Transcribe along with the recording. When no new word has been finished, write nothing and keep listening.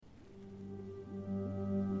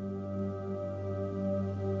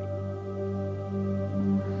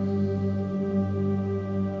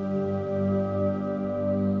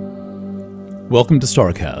Welcome to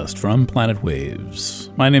StarCast from Planet Waves.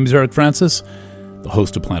 My name is Eric Francis, the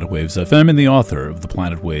host of Planet Waves FM and the author of the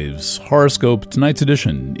Planet Waves Horoscope. Tonight's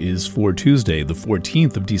edition is for Tuesday, the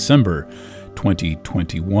 14th of December,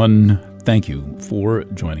 2021. Thank you for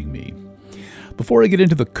joining me. Before I get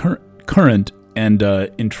into the current and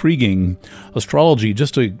intriguing astrology,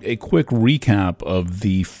 just a quick recap of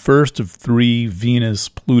the first of three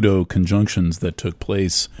Venus-Pluto conjunctions that took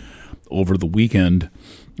place over the weekend.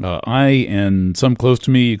 I and some close to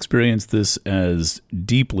me experienced this as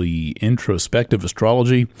deeply introspective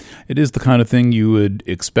astrology. It is the kind of thing you would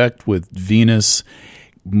expect with Venus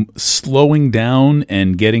slowing down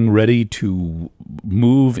and getting ready to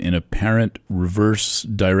move in apparent reverse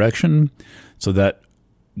direction, so that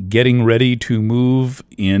getting ready to move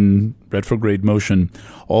in retrograde motion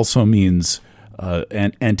also means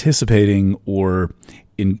anticipating or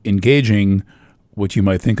engaging what you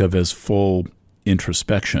might think of as full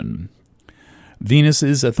introspection. Venus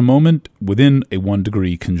is at the moment within a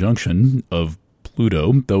 1-degree conjunction of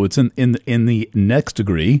Pluto, though it's in the next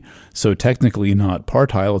degree, so technically not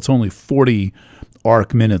partile. It's only 40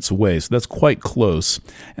 arc minutes away, so that's quite close.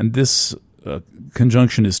 And this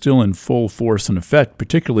conjunction is still in full force and effect,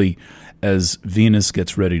 particularly as Venus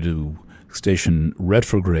gets ready to station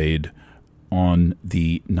retrograde on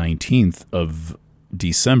the 19th of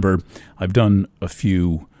December. I've done a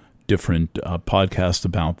few different podcasts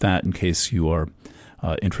about that. In case you are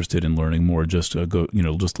interested in learning more, just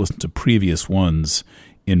just listen to previous ones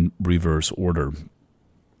in reverse order.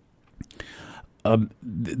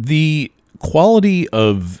 The quality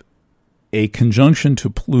of a conjunction to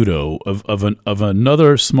Pluto, of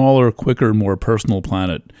another smaller, quicker, more personal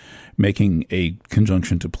planet making a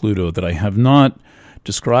conjunction to Pluto that I have not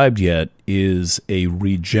described yet, is a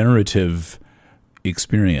regenerative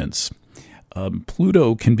experience.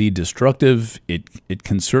 Pluto can be destructive. It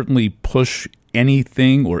can certainly push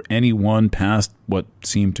anything or anyone past what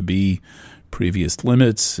seem to be previous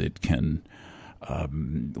limits. It can,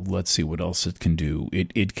 let's see what else it can do.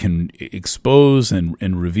 It can expose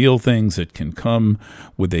and reveal things. It can come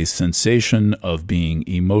with a sensation of being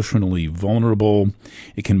emotionally vulnerable.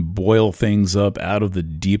 It can boil things up out of the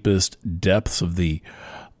deepest depths of the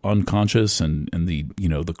unconscious and the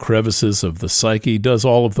crevices of the psyche. Does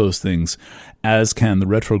all of those things, as can the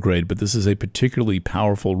retrograde, but this is a particularly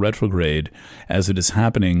powerful retrograde as it is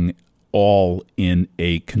happening all in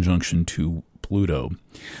a conjunction to Pluto.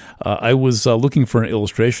 I was looking for an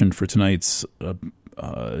illustration for tonight's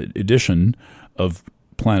edition of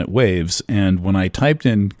Planet Waves, and when I typed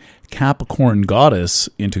in Capricorn goddess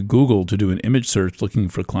into Google to do an image search looking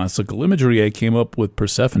for classical imagery, I came up with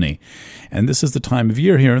Persephone. And this is the time of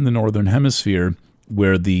year here in the Northern Hemisphere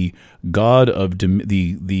where the god of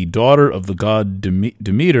the daughter of the god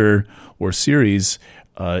Demeter, or Ceres,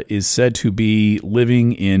 is said to be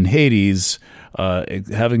living in Hades,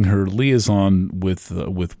 having her liaison with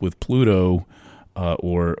Pluto,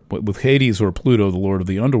 or with Hades or Pluto, the lord of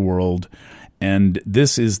the underworld. And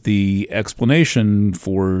this is the explanation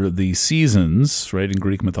for the seasons, right? In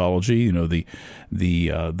Greek mythology, the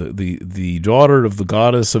daughter of the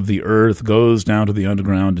goddess of the earth goes down to the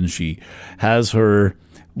underground, and she has her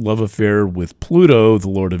love affair with Pluto,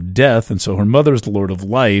 the lord of death, and so her mother's the lord of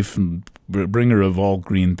life, and bringer of all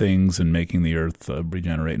green things, and making the earth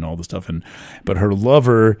regenerate and all the stuff. But her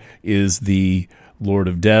lover is the Lord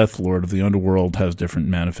of Death, Lord of the Underworld, has different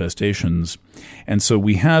manifestations. And so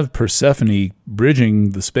we have Persephone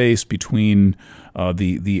bridging the space between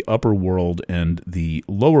the upper world and the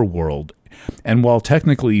lower world. And while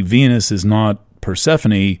technically Venus is not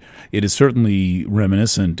Persephone, it is certainly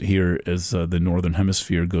reminiscent here as the Northern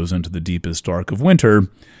Hemisphere goes into the deepest dark of winter,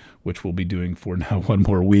 which we'll be doing for now one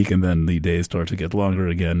more week, and then the days start to get longer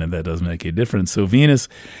again, and that does make a difference. So Venus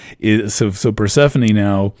is so Persephone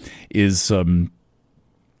now is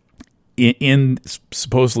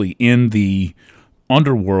supposedly in the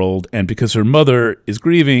underworld, and because her mother is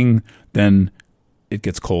grieving, then it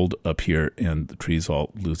gets cold up here, and the trees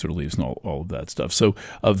all lose their leaves and all of that stuff. So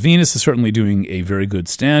Venus is certainly doing a very good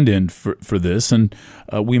stand-in for this, and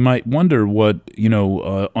we might wonder what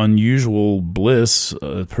unusual bliss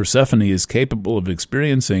Persephone is capable of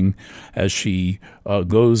experiencing as she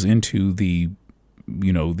goes into the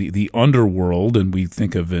underworld, and we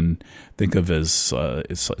think of as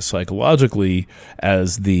psychologically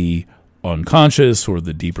as the unconscious or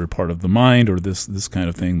the deeper part of the mind, or this kind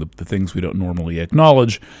of thing, the things we don't normally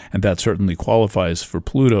acknowledge, and that certainly qualifies for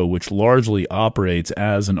Pluto, which largely operates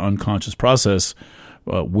as an unconscious process,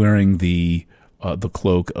 wearing the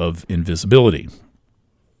cloak of invisibility.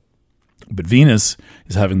 But Venus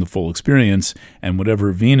is having the full experience, and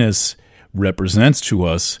whatever Venus represents to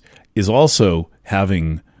us is also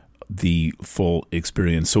having the full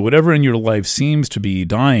experience. So whatever in your life seems to be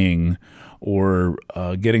dying or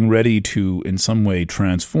getting ready to in some way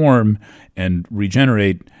transform and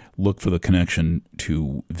regenerate, look for the connection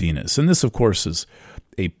to Venus. And this, of course, is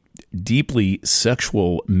a deeply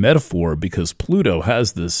sexual metaphor because Pluto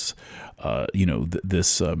has this,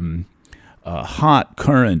 this hot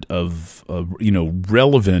current of,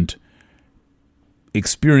 relevant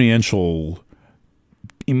experiential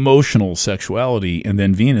emotional sexuality, and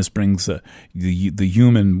then Venus brings the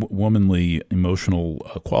human, womanly, emotional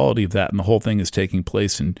quality of that, and the whole thing is taking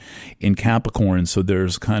place in Capricorn. So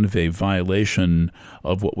there's kind of a violation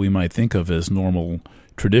of what we might think of as normal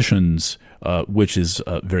traditions, which is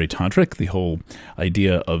very tantric. The whole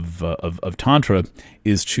idea of tantra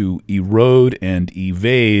is to erode and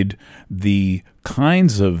evade the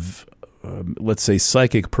kinds of let's say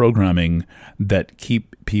psychic programming that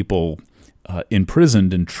keep people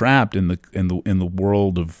imprisoned and trapped in the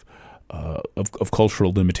world of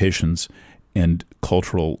cultural limitations and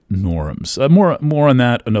cultural norms. More on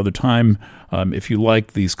that another time. If you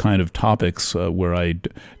like these kind of topics where I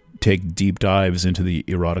take deep dives into the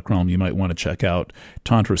erotic realm, you might want to check out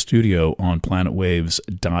Tantra Studio on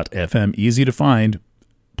planetwaves.fm. Easy to find,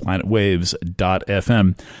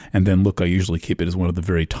 planetwaves.fm, and then look, I usually keep it as one of the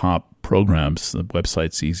very top programs. The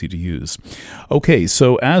website's easy to use. Okay,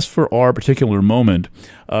 so as for our particular moment,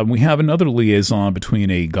 we have another liaison between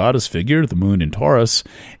a goddess figure, the moon in Taurus,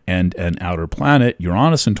 and an outer planet,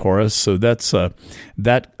 Uranus in Taurus. So that's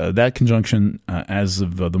that conjunction, as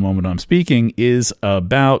of the moment I'm speaking, is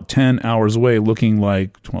about 10 hours away, looking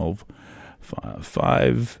like 12,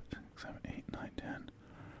 5, 7, 8, 9, 10,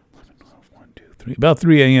 11, 12, 1, 2, 3, about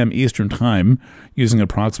 3 a.m. Eastern Time, using an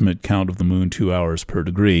approximate count of the moon 2 hours per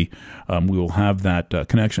degree. We will have that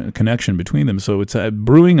connection between them. So it's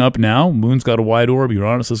brewing up now. Moon's got a wide orb.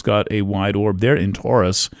 Uranus has got a wide orb. They're in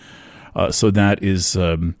Taurus. So that is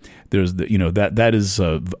that is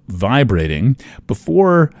vibrating.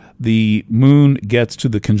 Before the moon gets to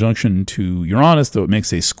the conjunction to Uranus, though, it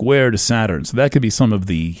makes a square to Saturn. So that could be some of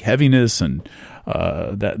the heaviness and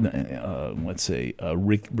let's say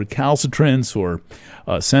recalcitrance or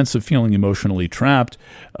a sense of feeling emotionally trapped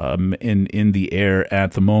in the air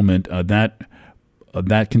at the moment. That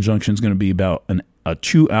conjunction is going to be about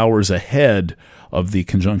 2 hours ahead of the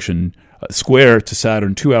conjunction square to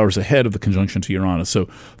Saturn, 2 hours ahead of the conjunction to Uranus. So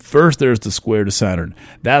first there's the square to Saturn.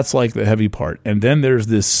 That's like the heavy part. And then there's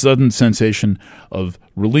this sudden sensation of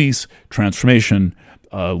release, transformation,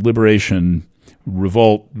 liberation,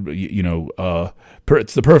 revolt.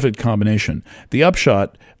 It's the perfect combination. The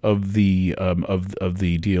upshot of the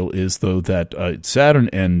deal is, though, that Saturn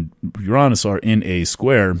and Uranus are in a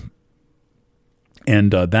square,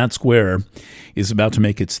 and that square is about to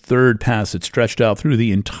make its third pass. It's stretched out through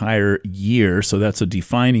the entire year, so that's a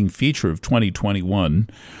defining feature of 2021,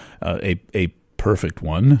 a perfect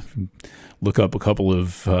one. Look up a couple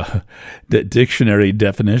of dictionary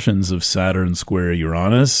definitions of Saturn square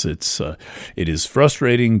Uranus. It is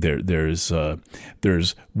frustrating. There's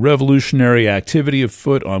revolutionary activity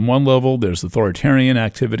afoot on one level. There's authoritarian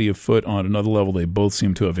activity afoot on another level. They both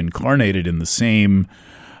seem to have incarnated in the same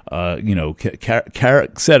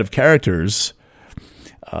set of characters.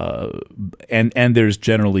 And there's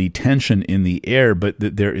generally tension in the air, but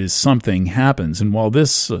there is something happens. And while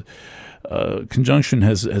this conjunction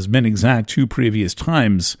has been exact 2 previous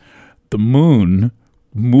times, the moon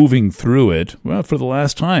moving through it, well, for the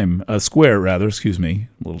last time, a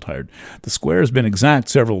little tired. The square has been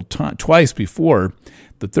exact twice before.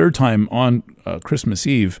 The third time on Christmas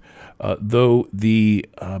Eve, though the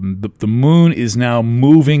moon is now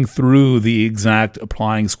moving through the exact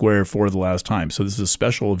applying square for the last time. So this is a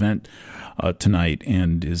special event tonight,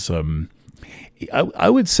 and is I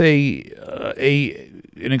would say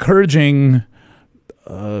an encouraging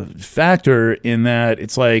factor in that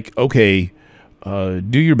it's like, okay,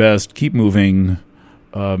 do your best, keep moving,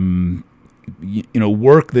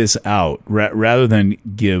 work this out rather than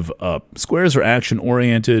give up. Squares are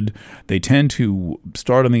action-oriented. They tend to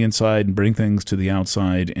start on the inside and bring things to the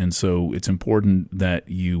outside, and so it's important that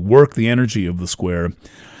you work the energy of the square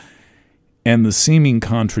and the seeming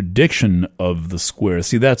contradiction of the square.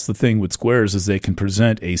 See, that's the thing with squares, is they can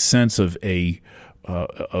present a sense of a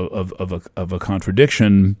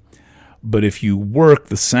contradiction. But if you work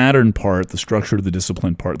the Saturn part, the structure, the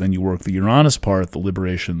discipline part, then you work the Uranus part, the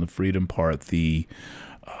liberation, the freedom part, the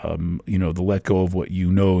let go of what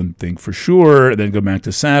you know and think for sure, and then go back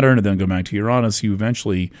to Saturn, and then go back to Uranus. You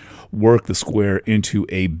eventually work the square into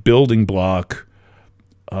a building block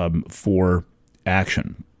for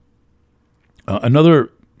action.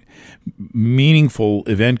 Another meaningful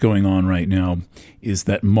event going on right now is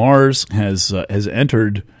that Mars has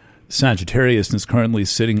entered Sagittarius and is currently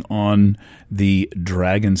sitting on the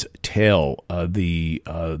dragon's tail. The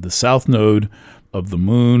south node of the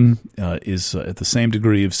moon is at the same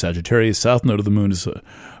degree of Sagittarius. South node of the moon is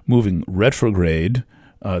moving retrograde.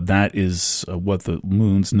 That is what the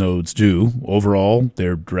moon's nodes do. Overall,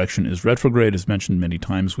 their direction is retrograde. As mentioned many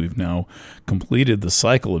times, we've now completed the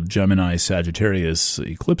cycle of Gemini-Sagittarius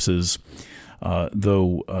eclipses,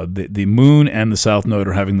 though the moon and the south node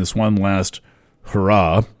are having this one last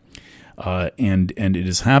hurrah, and it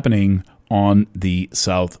is happening on the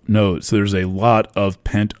south node. So there's a lot of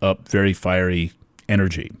pent-up, very fiery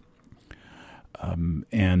energy.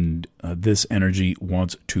 And this energy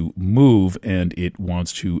wants to move, and it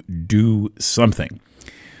wants to do something.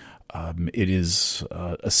 It is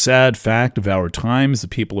a sad fact of our times that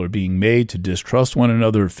people are being made to distrust one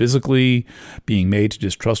another physically, being made to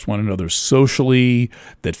distrust one another socially,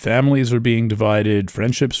 that families are being divided,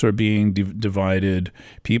 friendships are being divided.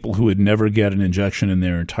 People who would never get an injection in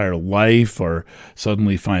their entire life are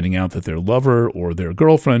suddenly finding out that their lover or their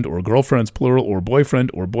girlfriend or girlfriends plural or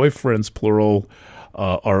boyfriends plural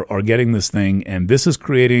are getting this thing, and this is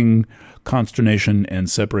creating consternation and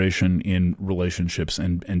separation in relationships,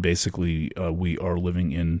 and basically we are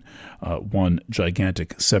living in one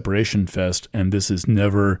gigantic separation fest, and this is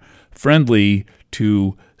never friendly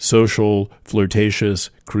to social, flirtatious,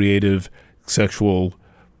 creative, sexual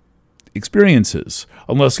experiences,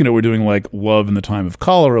 unless we're doing like love in the time of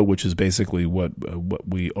cholera, which is basically what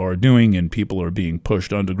we are doing, and people are being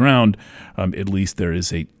pushed underground. At least there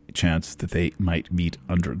is a chance that they might meet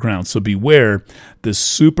underground. So beware, the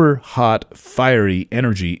super hot, fiery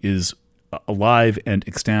energy is alive and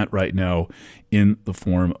extant right now in the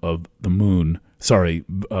form of the moon.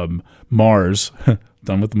 Mars.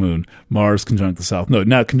 Done with the moon. Mars conjunct the south node.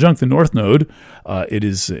 Now, conjunct the north node, it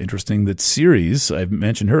is interesting that Ceres, I've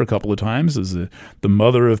mentioned her a couple of times, is the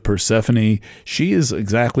mother of Persephone. She is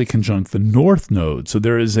exactly conjunct the north node. So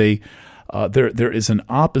there is there is an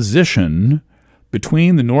opposition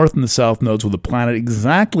between the north and the south nodes, with a planet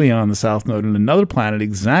exactly on the south node and another planet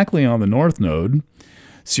exactly on the north node.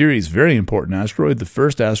 Ceres, very important asteroid, the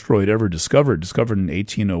first asteroid ever discovered in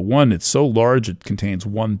 1801. It's so large it contains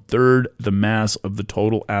 1/3 the mass of the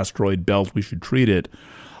total asteroid belt. We should treat it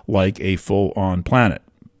like a full-on planet.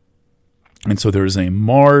 And so there is a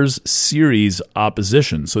Mars-Ceres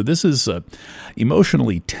opposition. So this is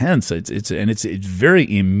emotionally tense. It's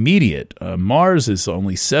very immediate. Mars is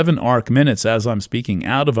only 7 arc minutes as I'm speaking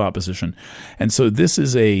out of opposition, and so this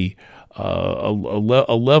is a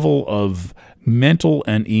level of mental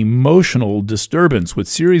and emotional disturbance, with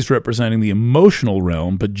Ceres representing the emotional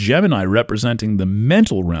realm, but Gemini representing the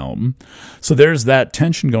mental realm. So there's that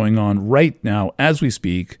tension going on right now as we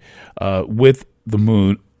speak, with the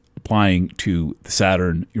moon applying to the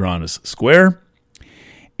Saturn-Uranus square,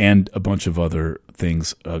 and a bunch of other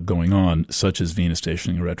things going on, such as Venus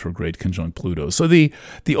stationing retrograde conjunct Pluto. So the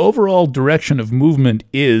overall direction of movement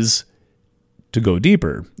is to go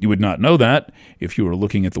deeper. You would not know that if you were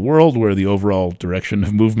looking at the world, where the overall direction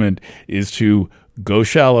of movement is to go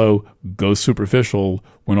shallow, go superficial.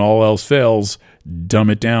 When all else fails, dumb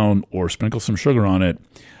it down or sprinkle some sugar on it.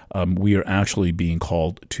 We are actually being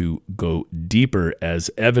called to go deeper, as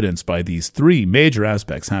evidenced by these 3 major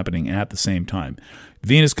aspects happening at the same time.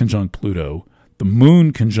 Venus conjunct Pluto, the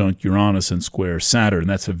moon conjunct Uranus and square Saturn.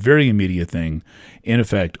 That's a very immediate thing, in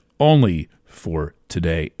effect only for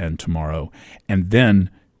today and tomorrow. And then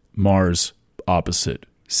Mars opposite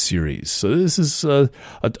Ceres. So this is a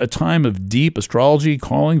time of deep astrology,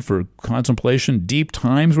 calling for contemplation, deep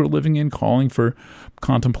times we're living in, calling for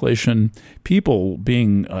contemplation, people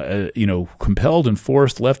being compelled and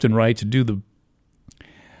forced left and right to do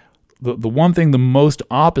the one thing the most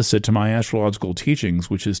opposite to my astrological teachings,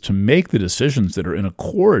 which is to make the decisions that are in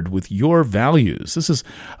accord with your values. This is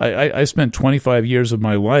I spent 25 years of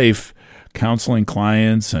my life counseling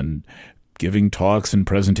clients and giving talks and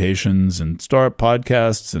presentations and start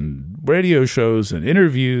podcasts and radio shows and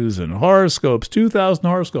interviews and horoscopes, 2,000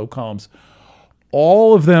 horoscope columns,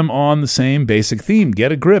 all of them on the same basic theme.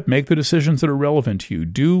 Get a grip, make the decisions that are relevant to you.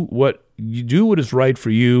 Do what is right for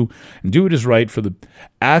you, and do what is right for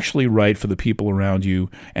actually right for the people around you.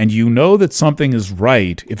 And you know that something is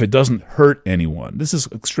right if it doesn't hurt anyone. This is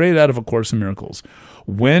straight out of A Course in Miracles.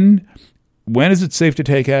 When is it safe to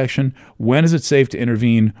take action? When is it safe to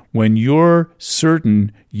intervene? When you're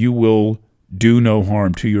certain you will do no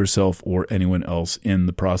harm to yourself or anyone else in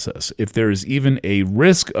the process. If there is even a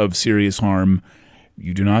risk of serious harm,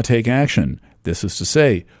 you do not take action. This is to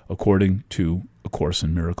say, according to A Course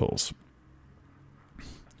in Miracles.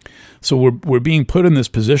 So we're being put in this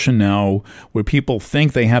position now where people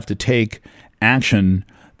think they have to take action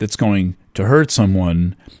that's going to hurt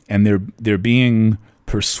someone, and they're being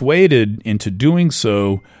persuaded into doing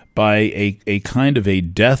so by a kind of a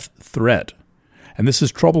death threat. And this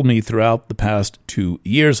has troubled me throughout the past 2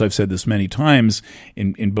 years. I've said this many times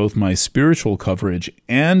in both my spiritual coverage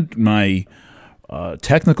and my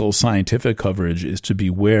technical scientific coverage, is to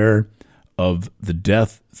beware of the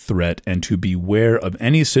death threat and to beware of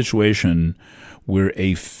any situation where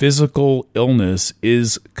a physical illness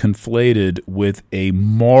is conflated with a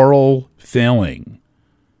moral failing.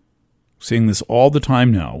 Seeing this all the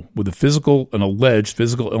time now, with an alleged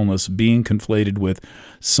physical illness being conflated with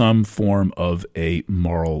some form of a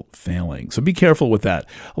moral failing. So be careful with that.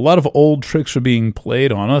 A lot of old tricks are being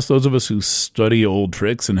played on us. Those of us who study old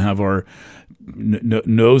tricks and have our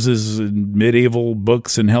noses in medieval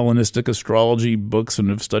books and Hellenistic astrology books and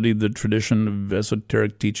have studied the tradition of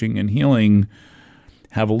esoteric teaching and healing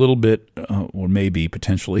have a little bit, or maybe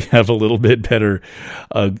potentially have a little bit better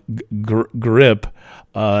grip.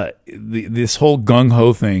 This whole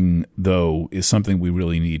gung-ho thing, though, is something we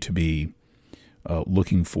really need to be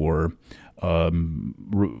looking for.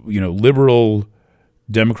 Liberal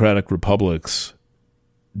democratic republics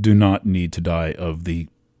do not need to die of the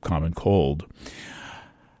common cold.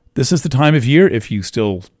 This is the time of year, if you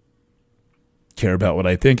still care about what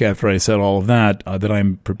I think after I said all of that, that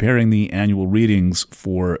I'm preparing the annual readings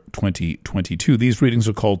for 2022. These readings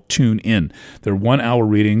are called Tune In. They're 1-hour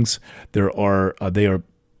readings. They are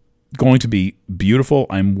going to be beautiful.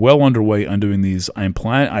 I'm well underway on doing these.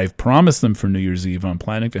 I've promised them for New Year's Eve. I'm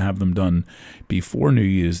planning to have them done before New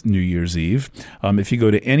Year's Eve. If you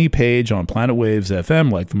go to any page on Planet Waves FM,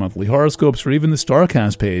 like the monthly horoscopes or even the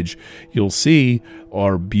Starcast page, you'll see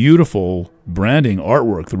our beautiful branding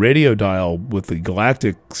artwork, the radio dial with the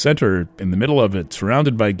galactic center in the middle of it,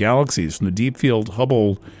 surrounded by galaxies from the Deep Field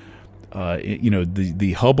Hubble,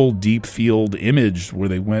 the Hubble Deep Field image, where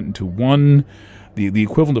they went into the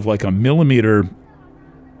equivalent of like a millimeter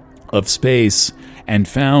of space and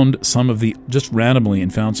found some of the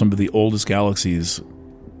oldest galaxies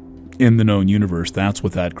in the known universe. That's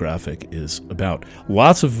what that graphic is about.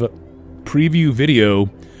 Lots of preview video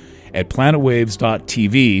at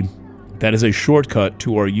planetwaves.tv. That is a shortcut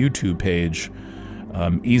to our YouTube page.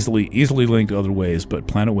 Easily linked other ways, but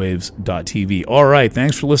planetwaves.tv. All right,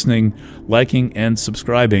 thanks for listening, liking, and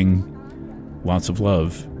subscribing. Lots of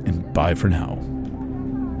love, and bye for now.